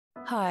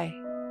Hi,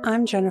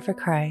 I'm Jennifer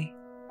Cray.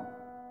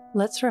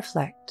 Let's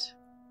reflect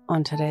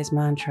on today's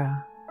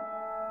mantra.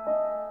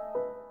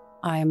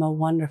 I am a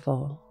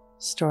wonderful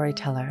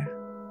storyteller.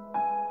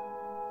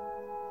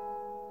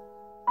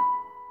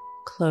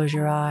 Close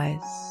your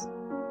eyes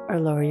or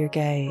lower your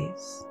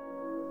gaze.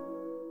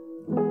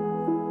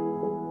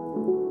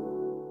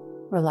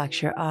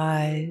 Relax your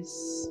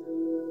eyes.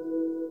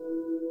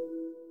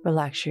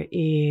 Relax your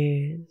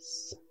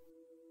ears.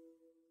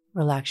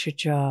 Relax your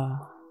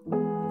jaw.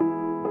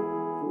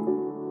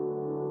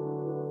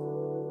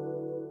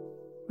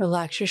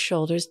 Relax your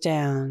shoulders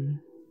down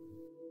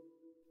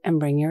and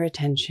bring your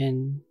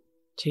attention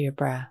to your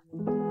breath.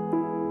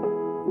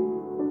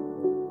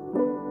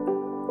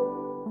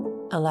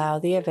 Allow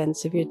the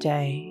events of your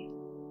day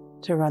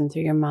to run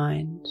through your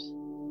mind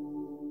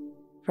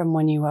from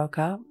when you woke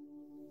up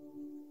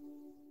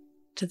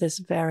to this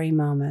very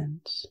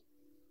moment,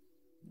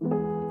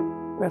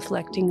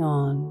 reflecting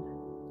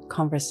on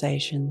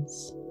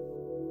conversations.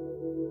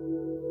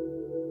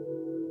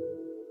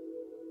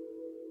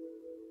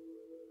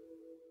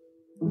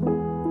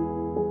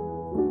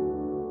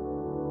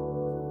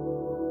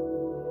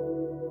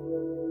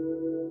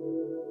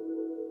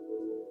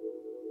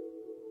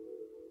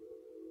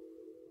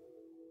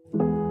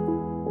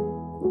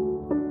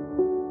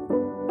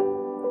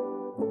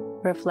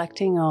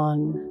 Reflecting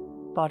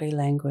on body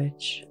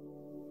language.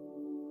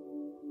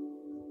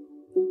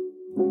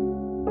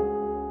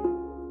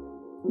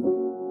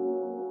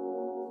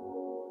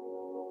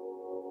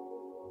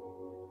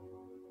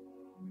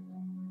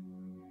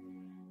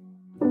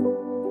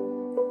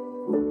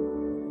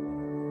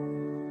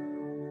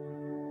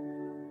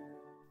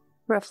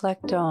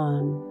 Reflect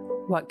on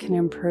what can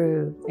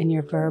improve in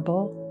your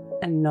verbal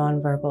and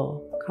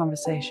nonverbal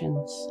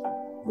conversations.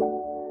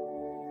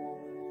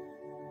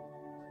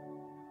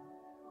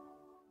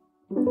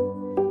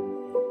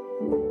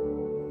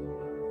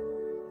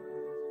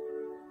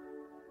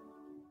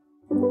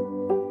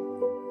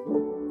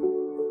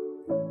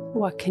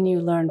 What can you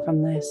learn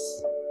from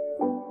this?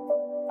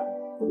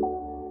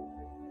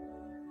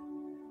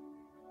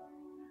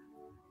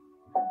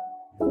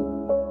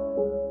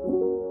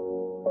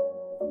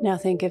 Now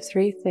think of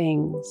 3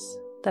 things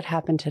that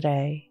happened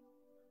today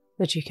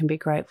that you can be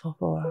grateful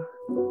for.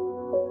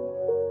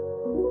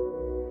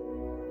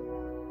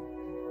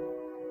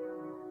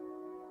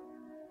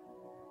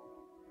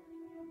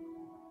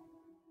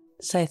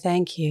 Say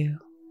thank you,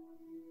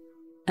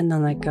 and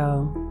then let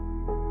go.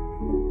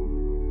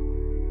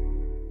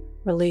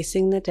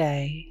 Releasing the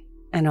day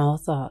and all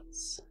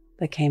thoughts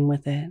that came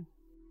with it.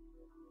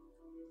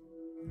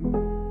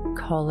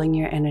 Calling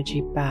your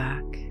energy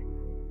back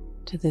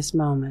to this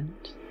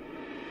moment.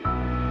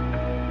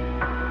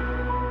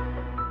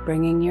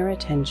 Bringing your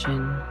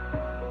attention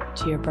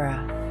to your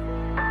breath.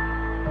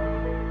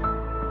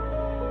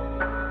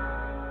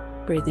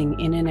 Breathing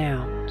in and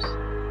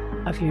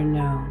out of your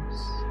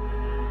nose.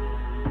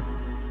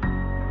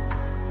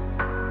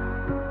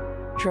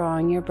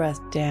 Drawing your breath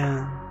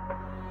down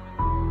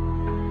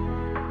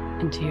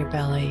into your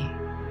belly,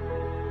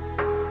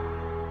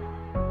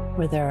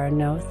 where there are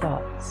no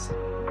thoughts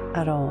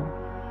at all.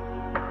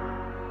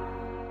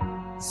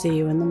 See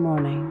you in the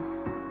morning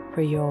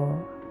for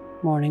your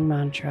morning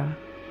mantra.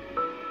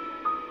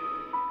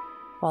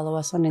 Follow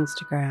us on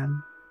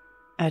Instagram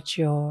at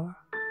Your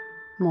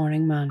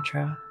Morning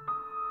Mantra.